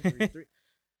 3-3, 3-3.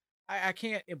 I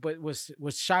can't. But what's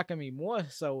shocking me more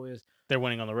so is they're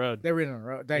winning on the road. They're winning on the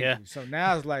road. Thank you. So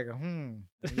now it's like,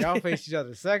 y'all face each other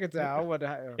the second time.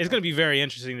 It's going to be very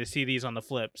interesting to see these on the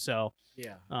flip. So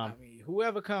yeah, I mean,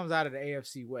 whoever comes out of the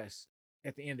AFC West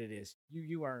at the end of this,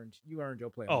 you earned your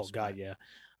playoff. Oh spot. God,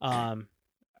 yeah.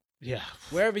 Yeah.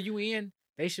 Wherever you in,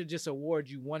 they should just award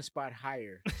you one spot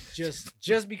higher,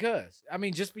 just because. I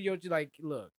mean, just for your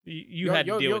look. You had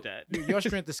to deal with that. Your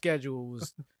strength of schedule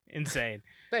was insane.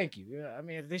 Thank you. Yeah, I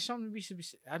mean, if there's something we should be.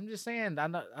 I'm just saying.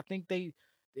 I think the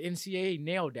NCAA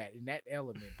nailed that in that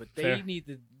element, but they need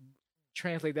to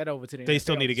translate that over to the. They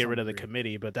still need to get rid of the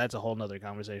committee, but that's a whole nother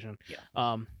conversation.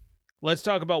 Yeah. Let's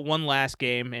talk about one last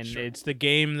game, and it's the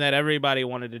game that everybody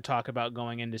wanted to talk about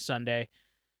going into Sunday.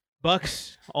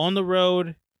 Bucks on the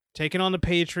road, taking on the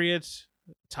Patriots.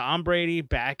 Tom Brady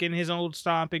back in his old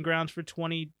stomping grounds for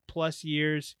 20-plus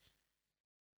years.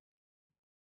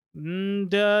 And,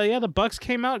 the Bucks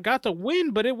came out, got the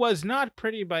win, but it was not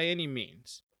pretty by any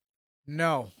means.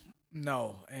 No.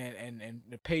 No, and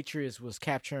the Patriots was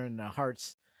capturing the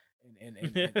hearts and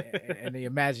the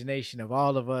imagination of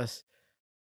all of us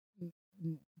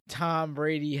Tom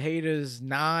Brady haters,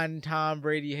 non-Tom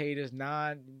Brady haters,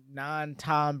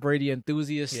 non-Tom Brady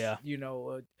enthusiasts, Yeah.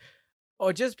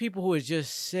 Or just people who are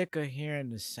just sick of hearing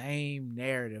the same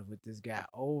narrative with this guy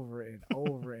over and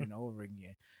over and over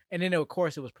again. And then of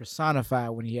course it was personified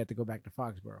when he had to go back to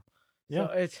Foxborough. Yeah.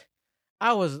 So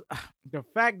I was the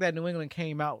fact that New England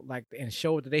came out and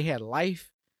showed that they had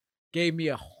life gave me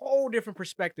a whole different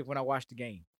perspective when I watched the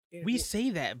game. We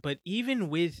say that, but even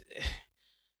with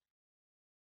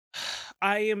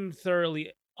I am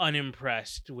thoroughly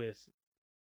unimpressed with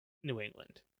New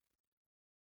England.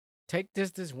 Take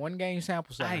this one game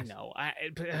sample size. I know.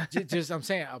 I'm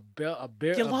saying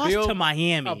you lost to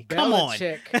Miami. Come on.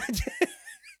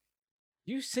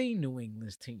 You've seen New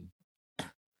England's team.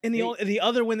 And the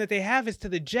other win that they have is to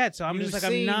the Jets. So I'm just like,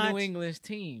 I'm not New England's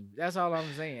team. That's all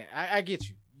I'm saying. I get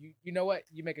you. You know what?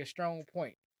 You make a strong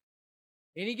point.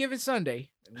 Any given Sunday,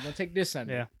 we're gonna take this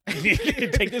Sunday. Yeah.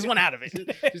 Take this one out of it.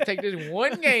 Just take this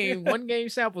one game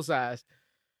sample size.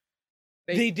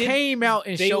 They came out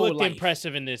and they showed looked life.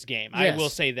 Impressive in this game. Yes. I will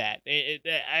say that.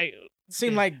 I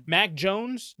seemed like Mac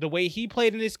Jones, the way he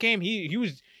played in this game,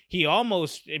 he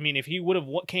almost. I mean, if he would have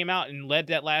came out and led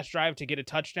that last drive to get a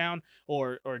touchdown,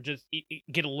 or just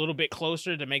get a little bit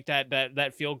closer to make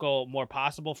that field goal more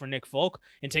possible for Nick Folk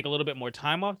and take a little bit more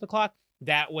time off the clock,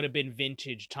 that would have been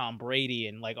vintage Tom Brady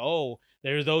and like, oh,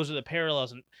 those are the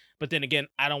parallels. But then again,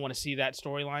 I don't want to see that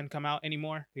storyline come out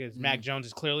anymore because Mac Jones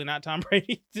is clearly not Tom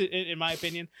Brady, in my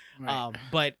opinion. Right.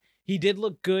 But he did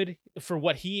look good for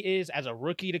what he is as a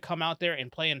rookie to come out there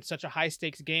and play in such a high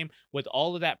stakes game with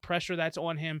all of that pressure that's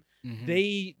on him.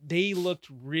 Mm-hmm. They looked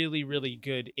really, really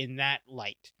good in that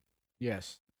light.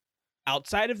 Yes.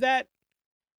 Outside of that,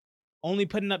 only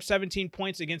putting up 17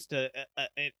 points against a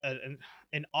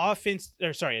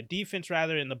defense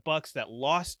rather in the Bucs that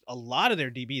lost a lot of their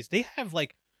DBs. They have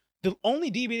like the only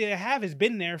DB they have has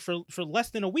been there for less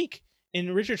than a week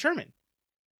in Richard Sherman.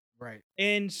 Right.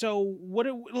 And so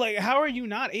how are you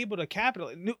not able to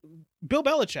capitalize? Bill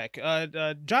Belichick,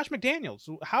 Josh McDaniels,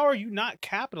 how are you not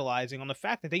capitalizing on the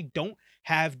fact that they don't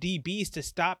have DBs to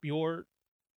stop your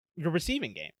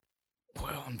receiving game?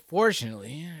 Well,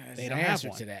 unfortunately, they don't have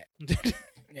one. To that.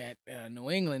 New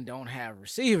England don't have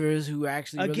receivers who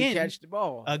actually really catch the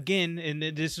ball. Again, and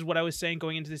this is what I was saying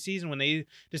going into the season when they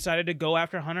decided to go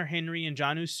after Hunter Henry and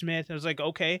Jonnu Smith. I was like,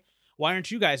 okay, why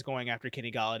aren't you guys going after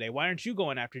Kenny Golladay? Why aren't you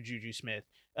going after Juju Smith?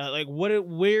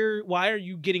 Why are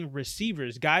you getting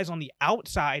receivers, guys on the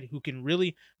outside who can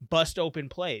really bust open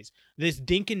plays? This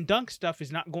dink and dunk stuff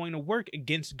is not going to work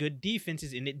against good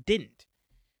defenses, and it didn't.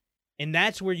 And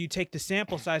that's where you take the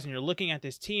sample size and you're looking at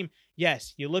this team.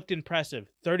 Yes, you looked impressive.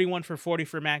 31 for 40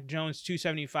 for Mac Jones,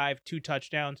 275, 2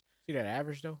 touchdowns. See that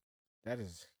average, though? That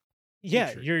is...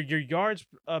 Yeah, your yards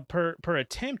per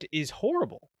attempt is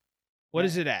horrible. What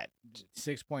is it at?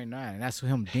 6.9, and that's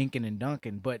him dinking and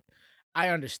dunking. But I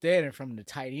understand it from the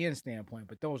tight end standpoint,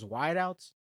 but those wideouts...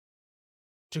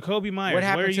 Jacoby Myers,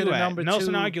 where are you at?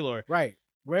 Nelson Aguilar. Right.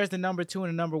 Where's the number 2 and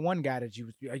the number 1 guy that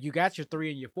you got your 3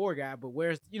 and your 4 guy, but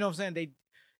where's, you know what I'm saying?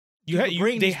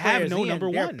 They have no number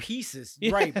 1. They're pieces,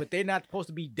 right, but they're not supposed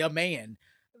to be the man.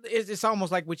 It's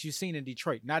almost like what you've seen in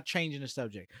Detroit, not changing the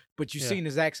subject, but you've seen the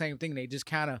exact same thing. They just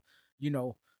kind of,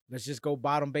 let's just go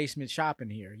bottom basement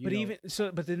shopping here.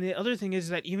 But then the other thing is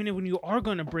that even when you are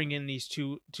going to bring in these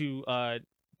two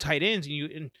tight ends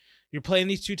and you're playing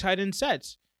these 2 tight end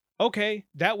sets, okay,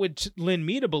 that would lend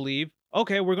me to believe,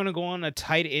 okay, we're going to go on a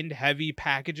tight end heavy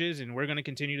packages and we're going to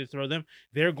continue to throw them.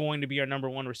 They're going to be our number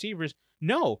 1 receivers.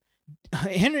 No,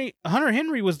 Hunter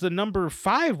Henry was the number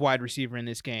 5 wide receiver in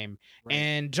this game. Right.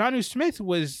 And Jonnu Smith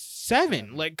was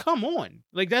 7. Like, come on.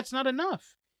 Like, that's not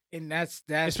enough. And that's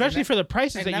especially for the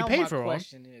prices that you paid for them. My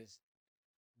question is,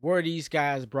 were these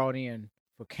guys brought in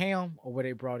for Cam or were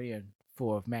they brought in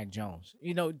for Mac Jones?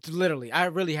 Literally, I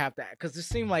really have that because it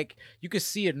seemed like you could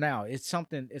see it now. It's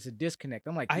a disconnect.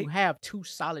 I'm like, you have 2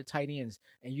 solid tight ends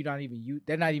and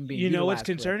they're not even being. You know what's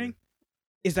concerning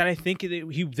is that I think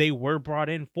they were brought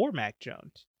in for Mac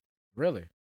Jones. Really?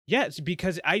 Yes,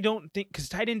 because I don't think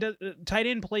tight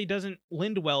end play doesn't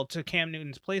lend well to Cam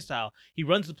Newton's play style. He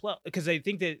runs the play because I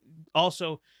think that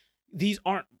also these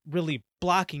aren't really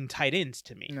blocking tight ends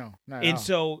to me. No, not and at all.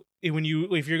 So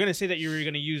if you're going to say that you're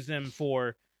going to use them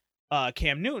for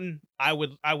Cam Newton, I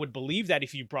would believe that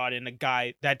if you brought in a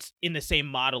guy that's in the same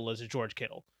model as a George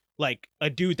Kittle, like a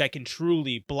dude that can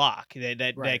truly block,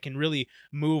 that can really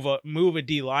move a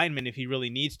D lineman if he really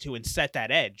needs to and set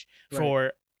that edge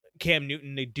for Cam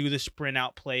Newton to do the sprint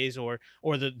out plays or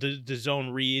the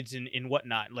zone reads and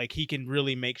whatnot. Like he can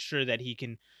really make sure that he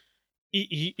can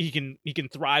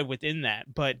thrive within that.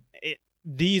 But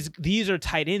these are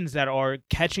tight ends that are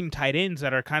catching tight ends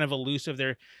that are kind of elusive.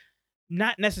 They're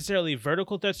not necessarily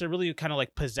vertical threats. They're really kind of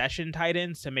like possession tight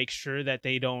ends to make sure that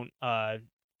they don't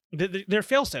they're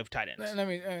fail-safe tight ends.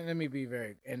 Let me be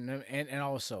very and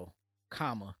also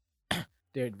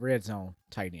they're red zone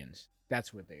tight ends.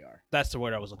 That's what they are. That's the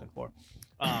word I was looking for.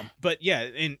 But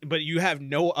you have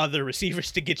no other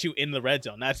receivers to get you in the red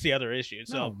zone. That's the other issue.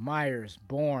 So no, Myers,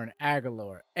 Bourne,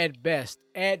 Aguilar, at best,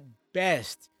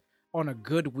 on a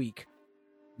good week,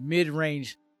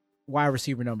 mid-range wide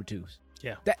receiver number 2s.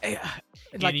 Yeah.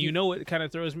 Like you know what kind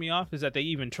of throws me off is that they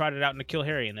even trotted out N'Keal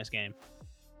Harry in this game.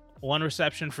 1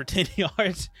 reception for 10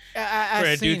 yards for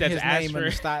a dude that's his name on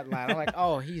the stat line. I'm like,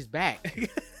 oh, he's back.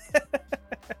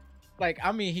 Like,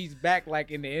 I mean, he's back like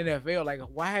in the NFL. Like,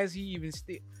 why is he even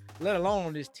still, let alone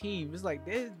on this team? It's like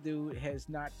this dude has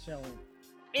not shown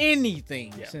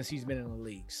anything since he's been in the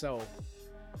league. So,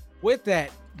 with that,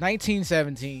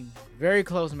 19-17, very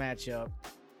close matchup.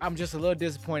 I'm just a little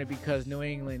disappointed because New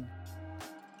England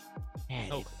had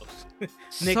so it. close.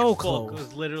 Nick So Folk close.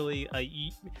 was literally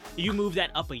you move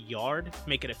that up a yard,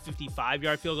 make it a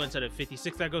 55-yard field goal instead of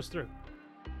 56. That goes through.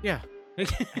 Yeah.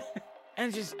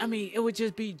 And just, I mean, it would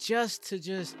just be and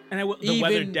the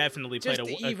weather definitely played a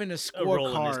role in this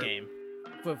scorecard game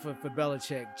for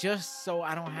Belichick, just so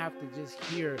I don't have to just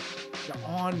hear the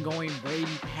ongoing Brady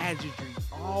pageantry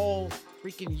all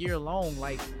freaking year long.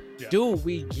 Like, dude,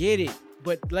 we get it,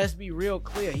 but let's be real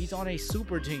clear. He's on a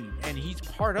super team, and he's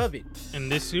part of it.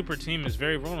 And this super team is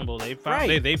very vulnerable. They've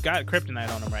got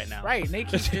kryptonite on them right now. Right, and they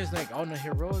keep just like on the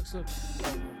heroics of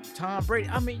Tom Brady.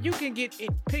 I mean, you can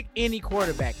pick any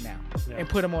quarterback now and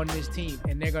put them on this team,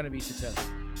 and they're going to be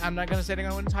successful. I'm not going to say they're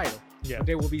going to win the title, but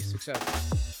they will be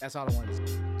successful. That's all I wanted to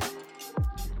say.